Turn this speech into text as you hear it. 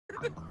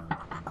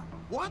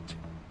What?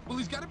 Well,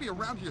 he's got to be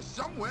around here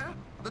somewhere.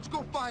 Let's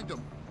go find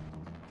him.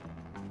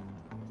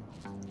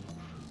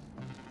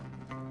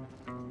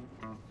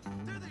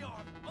 There they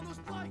are, on those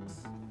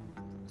bikes.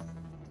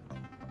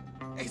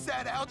 Is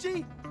that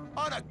Algie?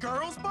 On a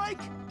girl's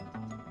bike?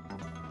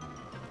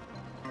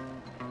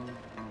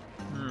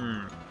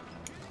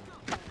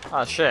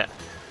 Oh shit.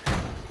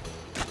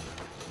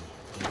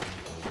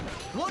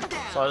 One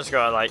down. So I just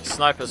got like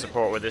sniper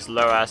support with this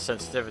low ass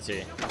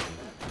sensitivity.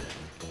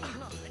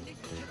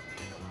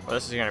 Well,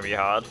 this is gonna be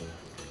hard.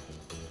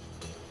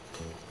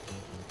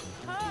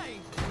 Hi,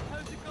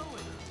 how's it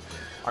going?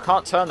 I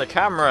can't turn the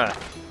camera.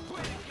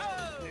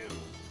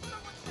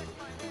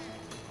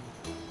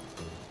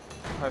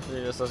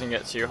 Hopefully this doesn't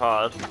get too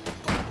hard.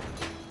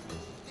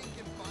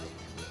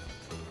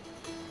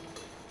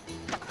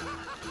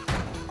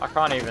 I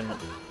can't even.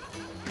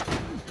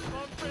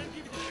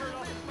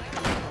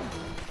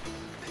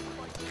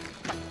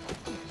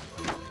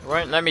 It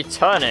won't let me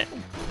turn it.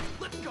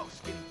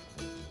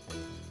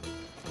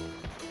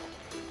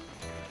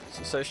 This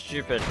is so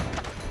stupid.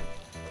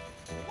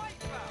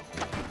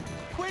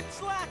 Quit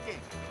slacking.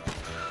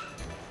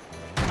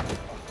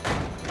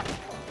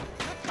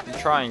 I'm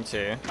trying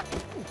to,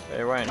 but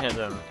it won't hit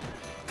them.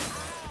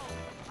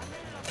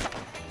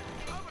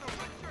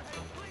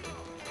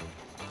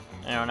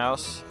 Anyone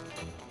else?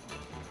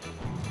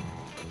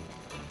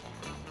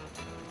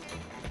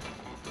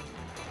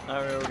 No,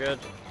 we're all good.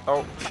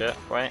 Oh shit,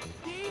 wait.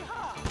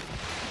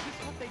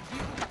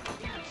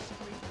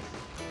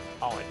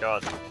 Oh my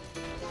god.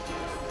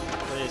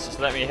 Please just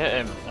let me hit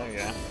him. There we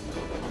go.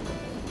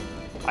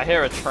 I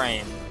hear a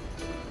train.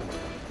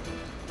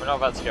 We're not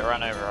about to get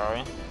run over, are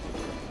we?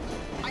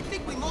 I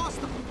think we lost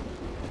them.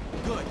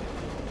 Good.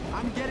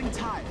 I'm getting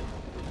tired.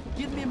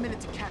 Give me a minute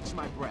to catch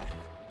my breath.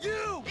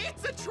 You!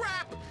 It's a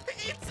trap!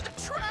 It's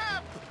a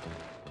trap!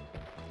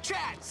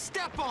 Chad,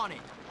 step on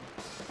it!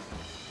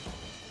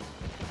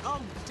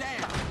 Oh,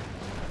 damn!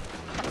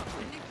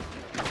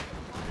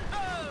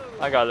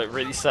 That guy looked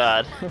really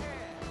sad.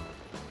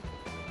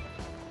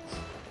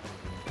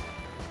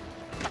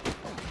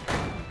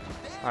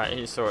 Alright,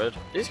 he's sorted.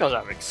 These guys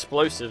have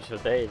explosives for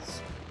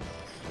days.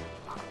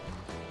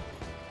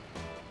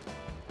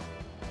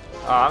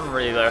 Oh, I'm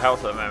really low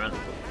health at the moment.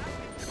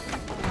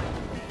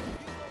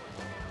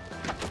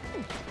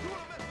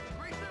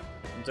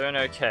 I'm doing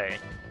okay.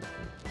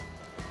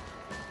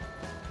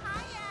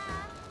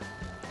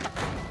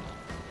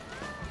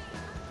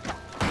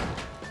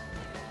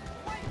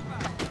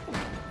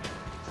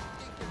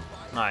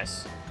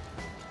 Nice.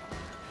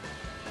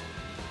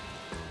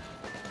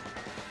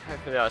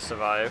 Hopefully I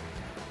survive.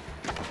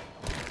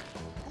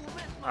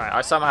 Alright,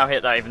 I somehow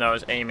hit that even though I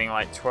was aiming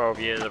like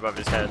 12 years above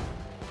his head.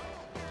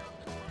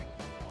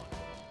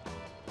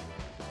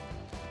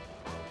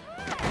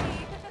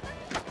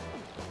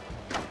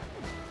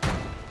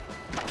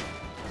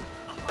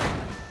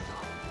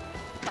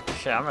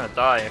 Shit, I'm gonna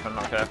die if I'm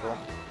not careful.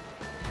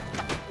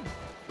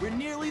 We're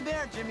nearly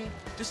there, Jimmy.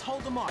 Just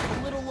hold them off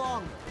a little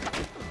longer.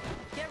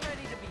 Get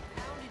ready to be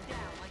pounded down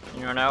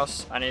like Anyone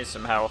else? I need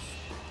some health.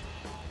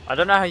 I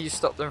don't know how you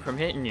stop them from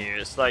hitting you.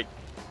 It's like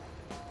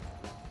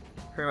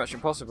pretty much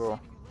impossible.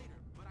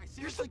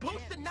 You're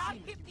supposed to not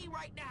hit me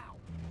right now.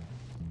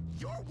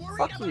 You're worried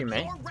Fuck about you,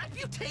 mate. your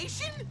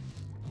reputation?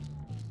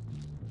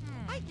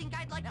 I think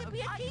I'd like to be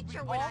a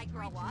teacher when I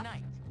grow up.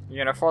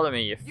 You're gonna follow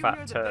me, you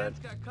fat turd.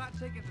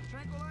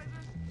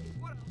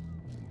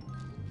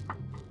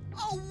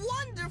 Oh,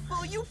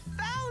 wonderful! You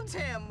found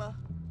him!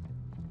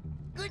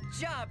 Good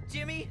job,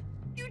 Jimmy.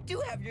 You do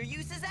have your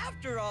uses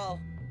after all.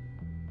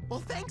 Well,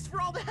 thanks for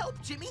all the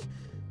help, Jimmy.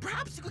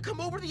 Perhaps you could come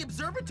over to the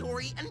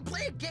observatory and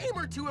play a game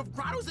or two of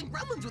Grottos and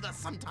Gremlins with us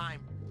sometime.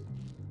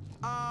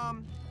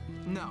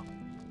 No.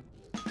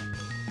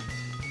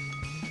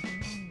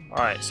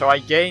 Alright, so I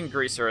gain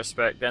Greaser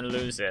respect, then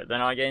lose it. Then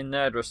I gain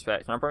Nerd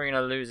respect, and I'm probably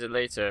gonna lose it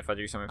later if I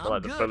do something for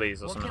like the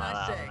bullies or something like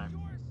that. I don't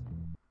know.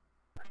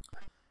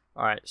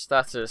 Alright,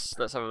 status.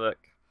 Let's have a look.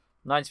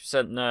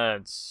 90%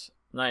 nerds,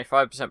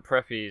 95%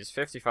 preppies,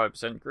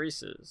 55%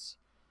 greasers.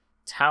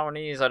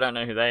 Townies, I don't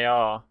know who they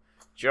are.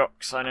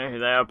 Jocks, I know who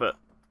they are, but...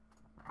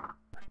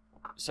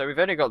 So we've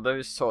only got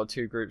those sort of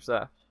two groups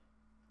left.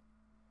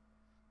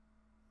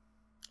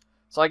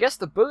 So I guess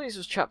the bullies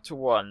was chapter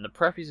 1, the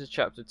preppies was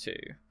chapter 2.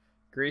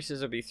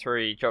 Greasers will be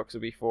 3, jocks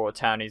will be 4,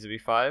 townies will be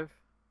 5.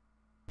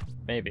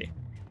 Maybe.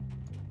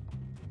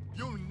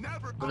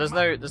 But there's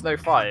no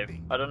 5.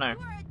 I don't know.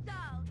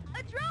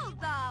 A droll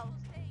doll.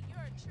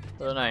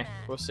 I don't know.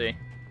 We'll see.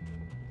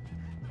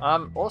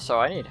 Also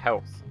I need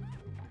health.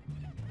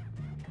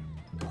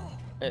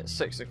 It's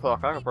 6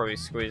 o'clock. I could probably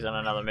squeeze in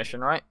another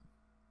mission, right?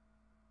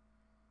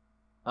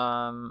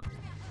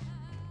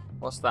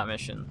 What's that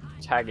mission?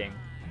 Tagging.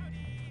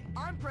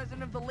 I'm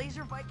president of the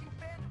Laser Viking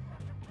fan.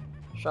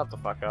 Shut the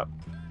fuck up.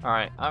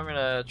 Alright, I'm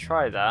gonna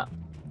try that.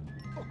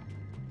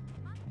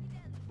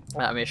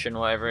 That mission,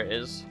 whatever it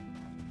is.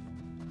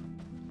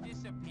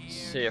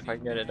 See if I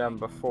can get it done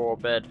before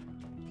bed.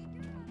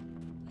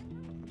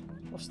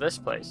 What's this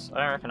place? I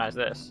don't recognize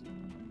this.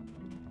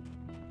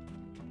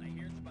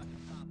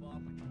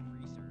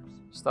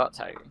 Start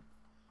tagging.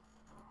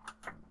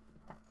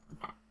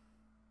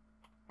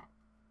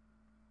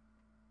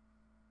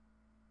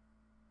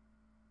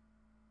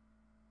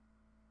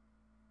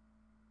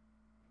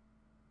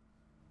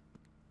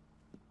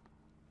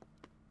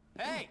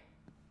 Hey!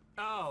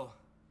 Oh.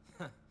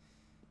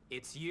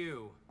 It's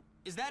you.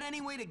 Is that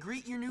any way to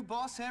greet your new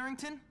boss,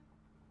 Harrington?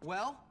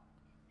 Well,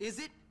 is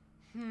it?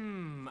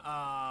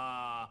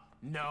 No.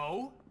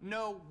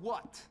 No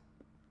what?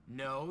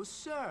 No,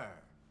 sir.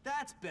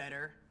 That's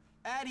better.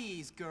 At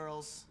ease,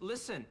 girls.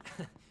 Listen,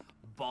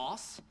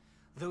 boss,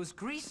 those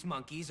grease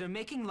monkeys are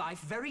making life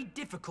very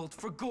difficult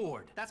for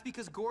Gord. That's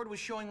because Gord was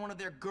showing one of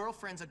their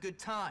girlfriends a good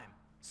time.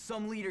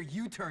 Some leader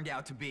you turned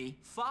out to be.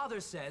 Father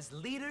says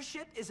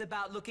leadership is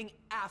about looking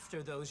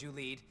after those you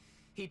lead.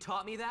 He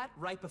taught me that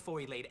right before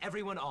he laid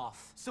everyone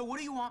off. So what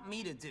do you want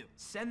me to do?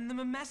 Send them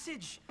a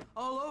message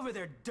all over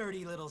their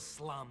dirty little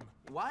slum.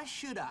 Why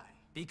should I?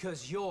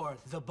 Because you're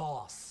the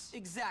boss.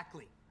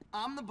 Exactly.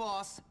 I'm the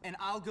boss, and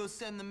I'll go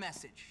send the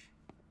message.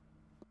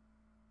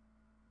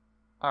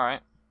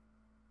 Alright.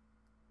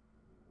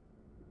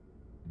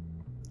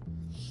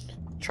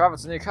 Travel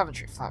to New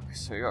Coventry. Fuck,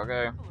 so we gotta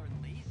go.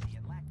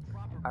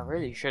 I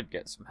really should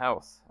get some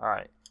health.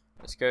 Alright.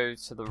 Let's go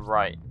to the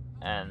right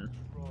and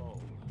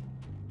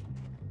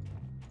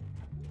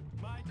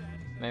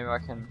maybe I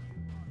can.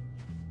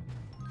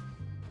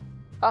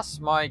 That's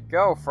my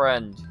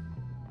girlfriend.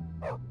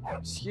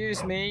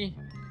 Excuse me.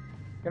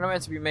 You're not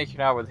meant to be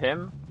making out with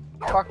him.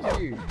 Fuck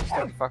you,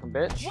 stupid fucking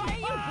bitch. Why are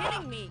you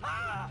hitting me?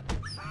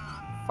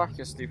 Fuck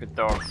your stupid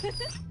dog.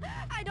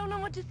 I don't know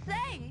what to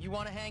say. You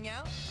want to hang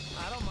out?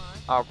 I don't mind.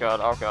 Oh god,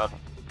 oh god.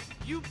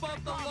 You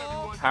bumped the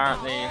law.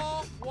 Apparently,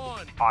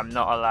 I'm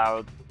not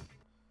allowed.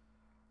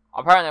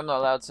 Apparently, I'm not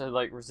allowed to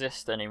like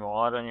resist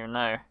anymore. I don't even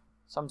know.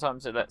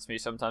 Sometimes it lets me,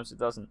 sometimes it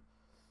doesn't.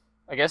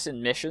 I guess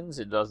in missions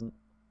it doesn't.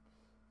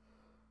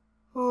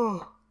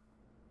 Oh.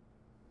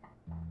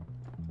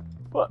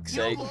 Fuck's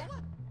sake.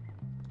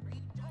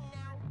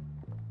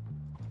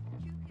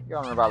 You're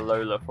on about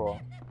Lola for.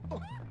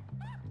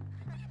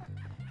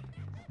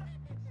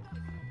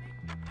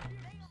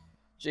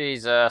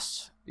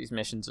 Jesus, these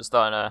missions are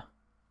starting to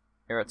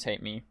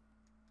irritate me.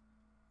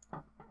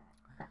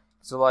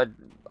 So I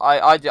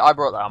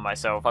brought that on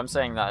myself. I'm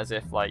saying that as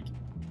if like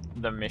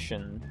the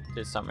mission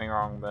did something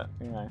wrong, but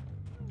you know.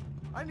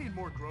 I need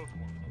more growth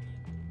hormone.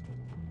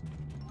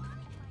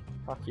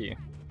 Fuck you.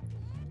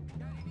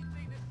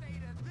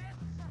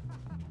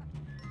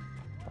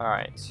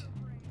 Alright.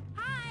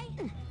 Hi.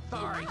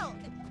 Sorry.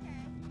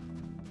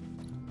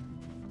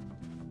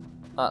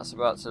 That's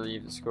about to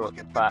leave the school at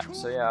the back,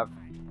 so yeah, I've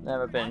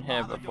never been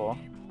here before.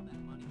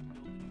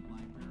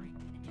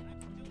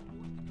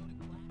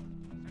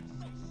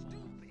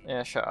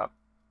 Yeah, shut up.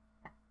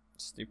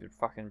 Stupid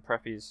fucking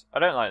preppies. I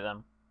don't like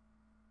them.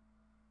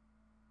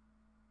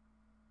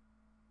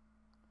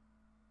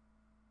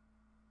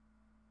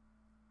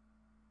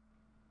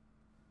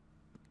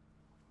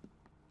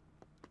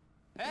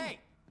 Hey!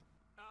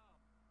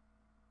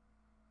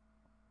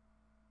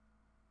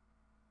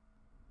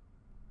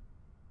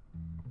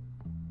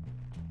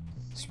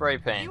 Spray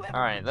paint.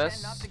 Alright,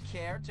 let's. Not to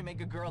care to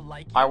make a girl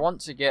like you? I want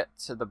to get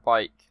to the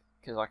bike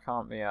because I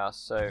can't be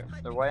asked. So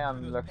the way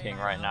I'm looking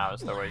right now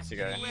is the way to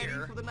go. Ready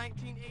for the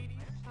 1980s?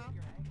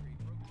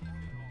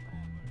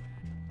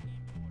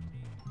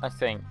 I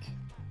think.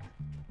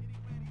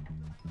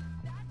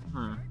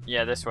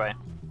 Yeah, this way.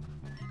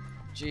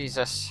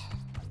 Jesus.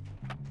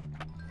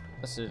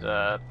 This is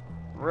a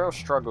real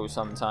struggle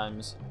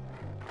sometimes.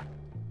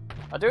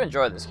 I do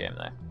enjoy this game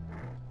though.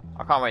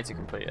 I can't wait to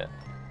complete it.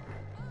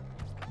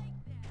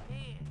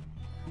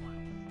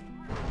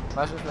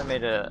 Imagine if they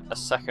made a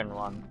second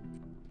one.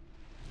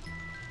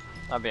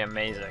 That'd be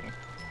amazing.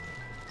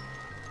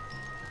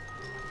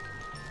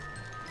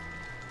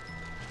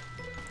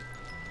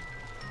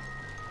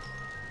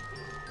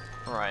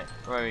 Right,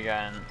 where are we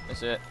going?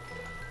 Is it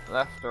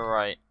left or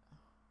right?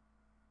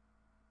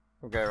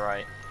 We'll go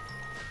right.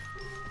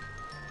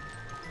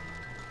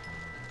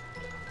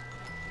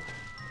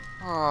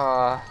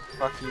 Ah,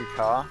 fuck you,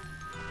 car.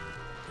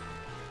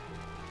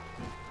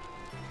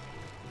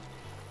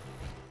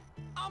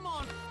 I'm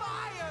on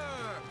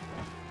fire!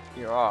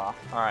 You are.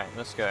 Alright,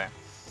 let's go.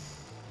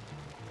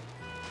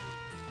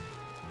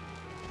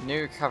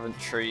 New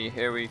Coventry,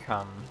 here we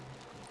come.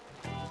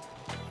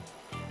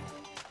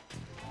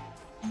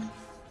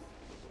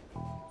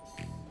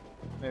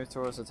 Move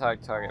towards the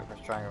tag target,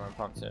 press triangle when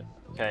prompted.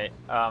 Okay,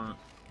 I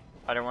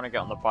don't want to get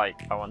on the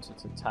bike, I wanted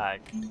to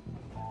tag.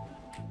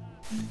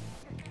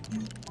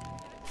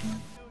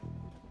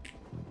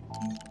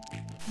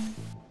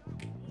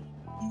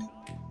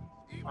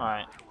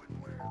 Alright.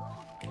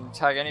 You can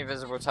tag any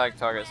visible tag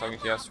target as long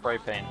as you have spray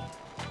paint.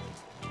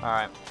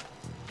 Alright.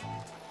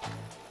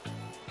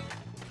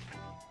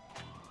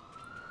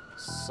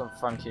 Some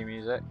funky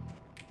music.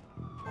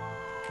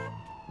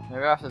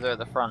 Maybe I have to do it at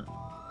the front.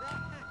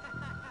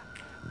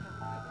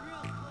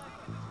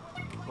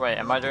 Wait,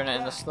 am I doing it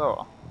in the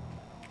store?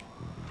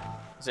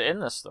 Is it in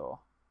the store?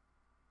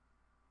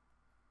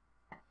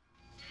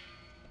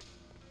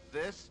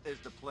 This is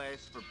the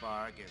place for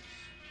bargains.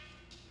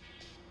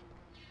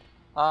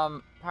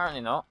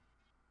 Apparently not.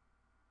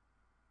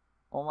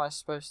 What am I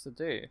supposed to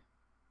do?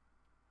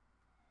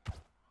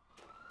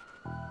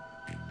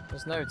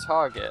 There's no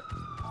target.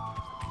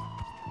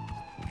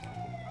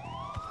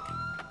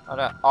 I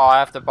don't. Oh, I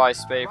have to buy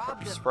spray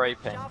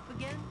paint.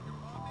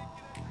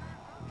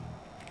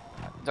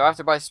 Do I have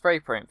to buy spray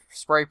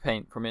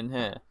paint from in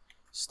here?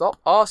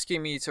 Stop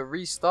asking me to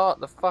restart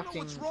the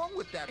fucking What's wrong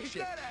with that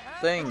shit?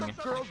 thing.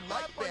 Girls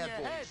like bad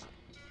boys.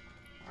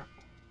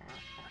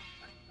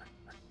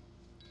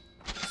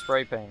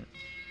 Spray paint.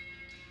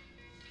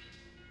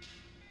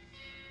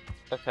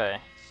 Okay.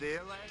 See you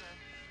later.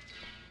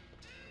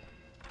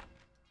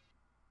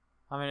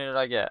 How many did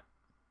I get?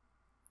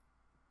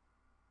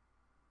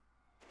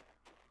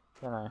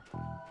 Don't know.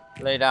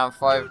 Lay down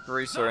 5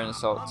 greaser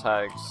insult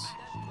tags.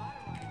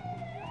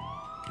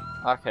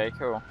 Okay,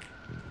 cool.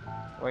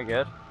 We're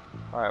good.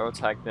 Alright, we'll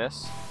tag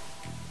this.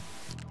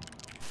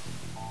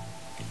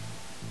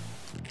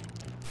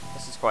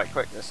 This is quite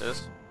quick, this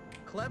is.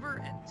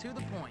 Clever and to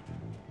the point.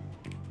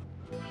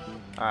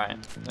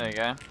 Alright, there you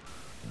go.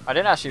 I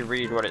didn't actually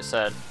read what it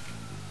said.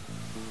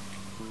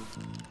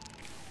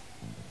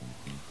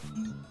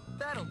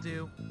 That'll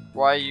do.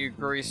 Why are you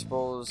grease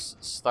balls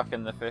stuck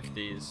in the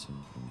 50s?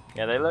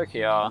 Yeah, they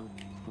low-key are.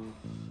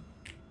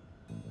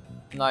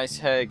 Nice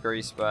hair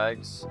grease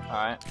bags.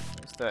 Alright,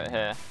 let's do it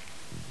here.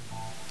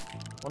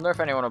 Wonder if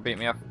anyone will beat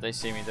me up if they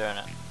see me doing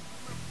it.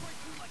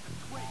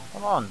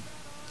 Come on.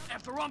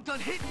 After I'm done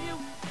hitting you,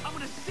 I'm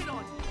gonna sit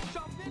on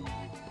you.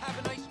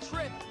 Have a nice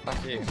trip.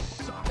 Fuck you.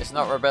 It's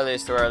not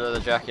rebellious to wear a leather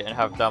jacket and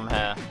have dumb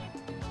hair.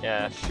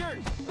 Yeah.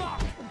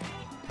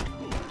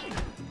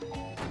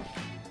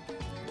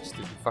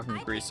 Stupid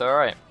fucking grease,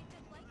 alright.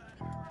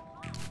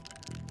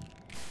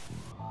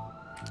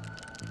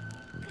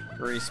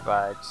 Grease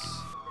bags.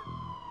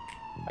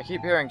 I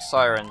keep hearing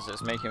sirens,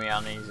 it's making me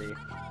uneasy.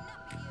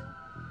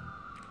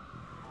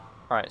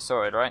 Alright,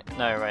 sorted, right?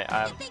 No, wait,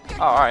 oh,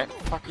 alright,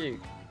 fuck you.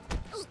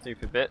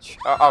 Stupid bitch.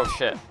 Oh,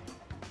 shit.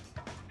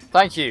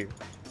 Thank you!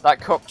 That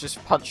cop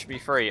just punched me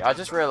free. I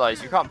just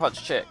realised you can't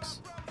punch chicks.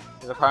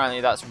 Because apparently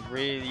that's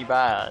really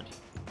bad.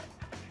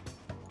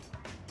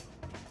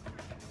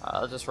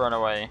 I'll just run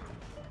away.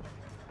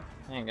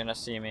 He ain't gonna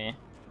see me.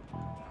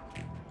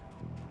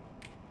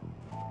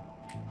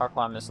 I'll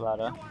climb this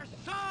ladder. You are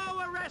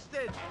so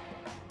arrested.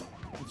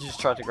 You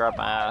just tried to grab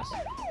my ass.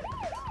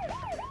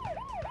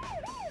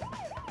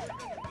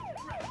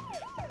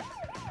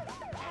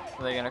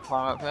 Are they gonna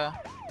climb up here?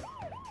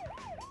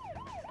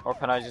 Or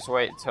can I just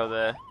wait till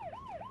they're...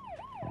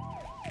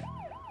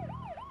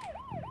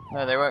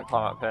 No, they won't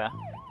climb up here.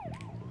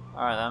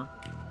 Alright then.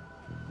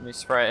 Let me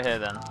spray it here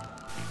then.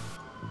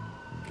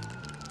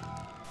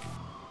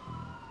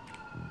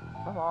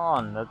 Come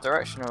on, the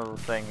directional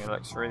thing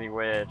looks really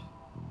weird.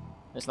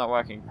 It's not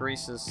working.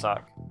 Greases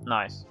suck.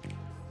 Nice.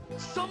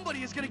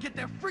 Somebody is gonna get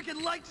their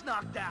freaking lights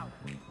knocked out.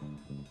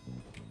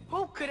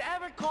 Who could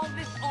ever call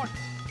this art?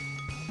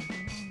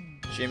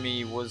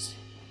 Jimmy was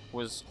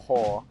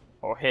whore,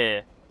 or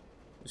here,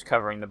 was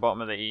covering the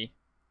bottom of the E.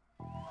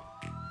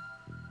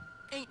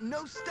 Ain't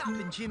no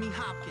stopping Jimmy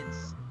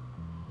Hopkins.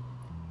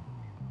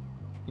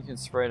 You can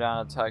spray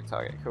down a tag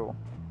target, cool.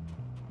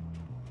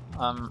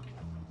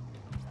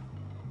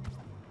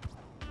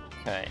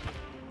 Okay.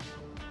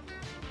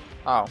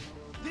 Oh.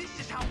 This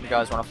is how You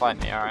guys want to fight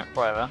me? Alright,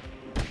 whatever.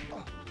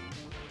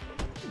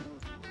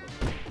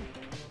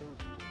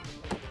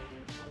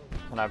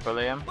 Can I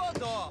bully him?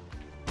 Bug off.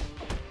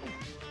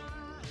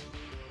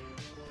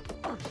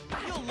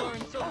 You'll learn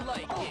to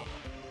like it.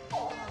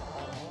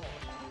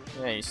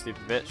 Yeah, you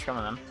stupid bitch. Come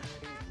on then.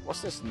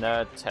 What's this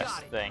nerd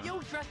test thing?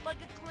 You dress like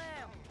a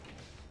clown.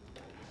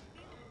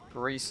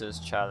 Greases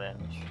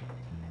challenge.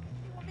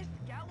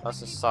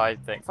 That's a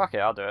side thing. Fuck it,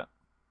 I'll do it.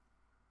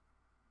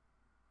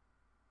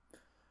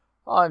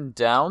 I'm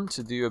down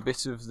to do a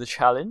bit of the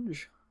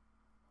challenge.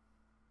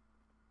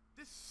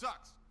 This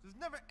sucks. There's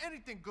never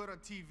anything good on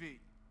TV.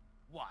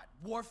 What,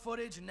 war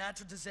footage and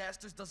natural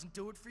disasters doesn't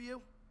do it for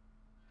you?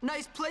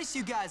 Nice place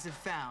you guys have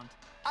found.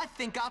 I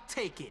think I'll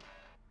take it.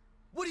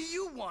 What do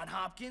you want,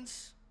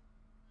 Hopkins?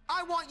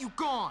 I want you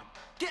gone.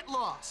 Get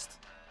lost.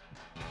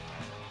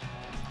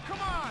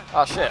 Come on.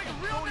 Oh shit.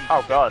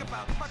 Oh god.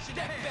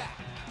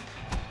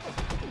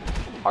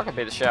 I can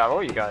beat the shit out of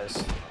all you guys.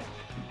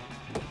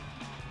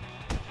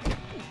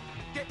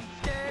 Get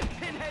scared,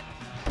 Pinhead.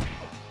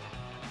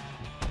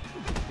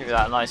 Give you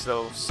that nice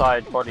little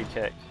side body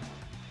kick.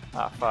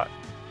 Ah, fuck.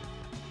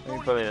 Let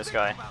me bully this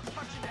guy.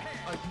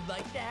 Oh, you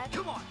like that?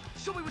 Come on,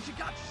 show me what you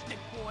got, stick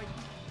boy.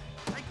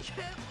 I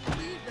can't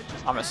believe that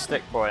just I'm a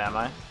stick boy, am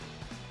I?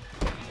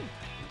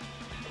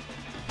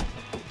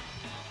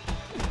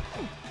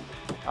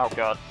 Oh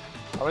god.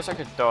 I wish I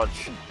could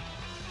dodge.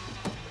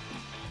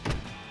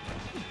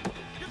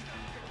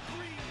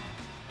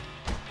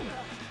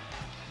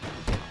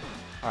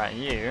 Alright,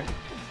 you.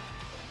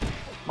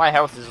 My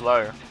health is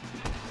low.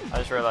 I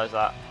just realised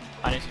that.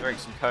 I need to drink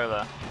some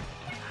cola.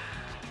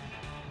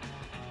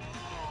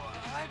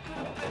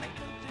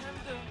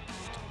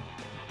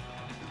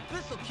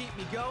 This'll keep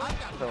me going.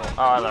 Cool.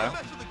 Oh, hello.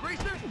 Mess with the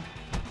greaser?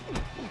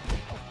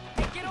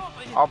 Hey, get off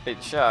of him. I'll beat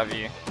the shit out of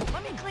you.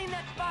 Let me clean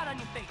that spot on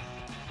your face.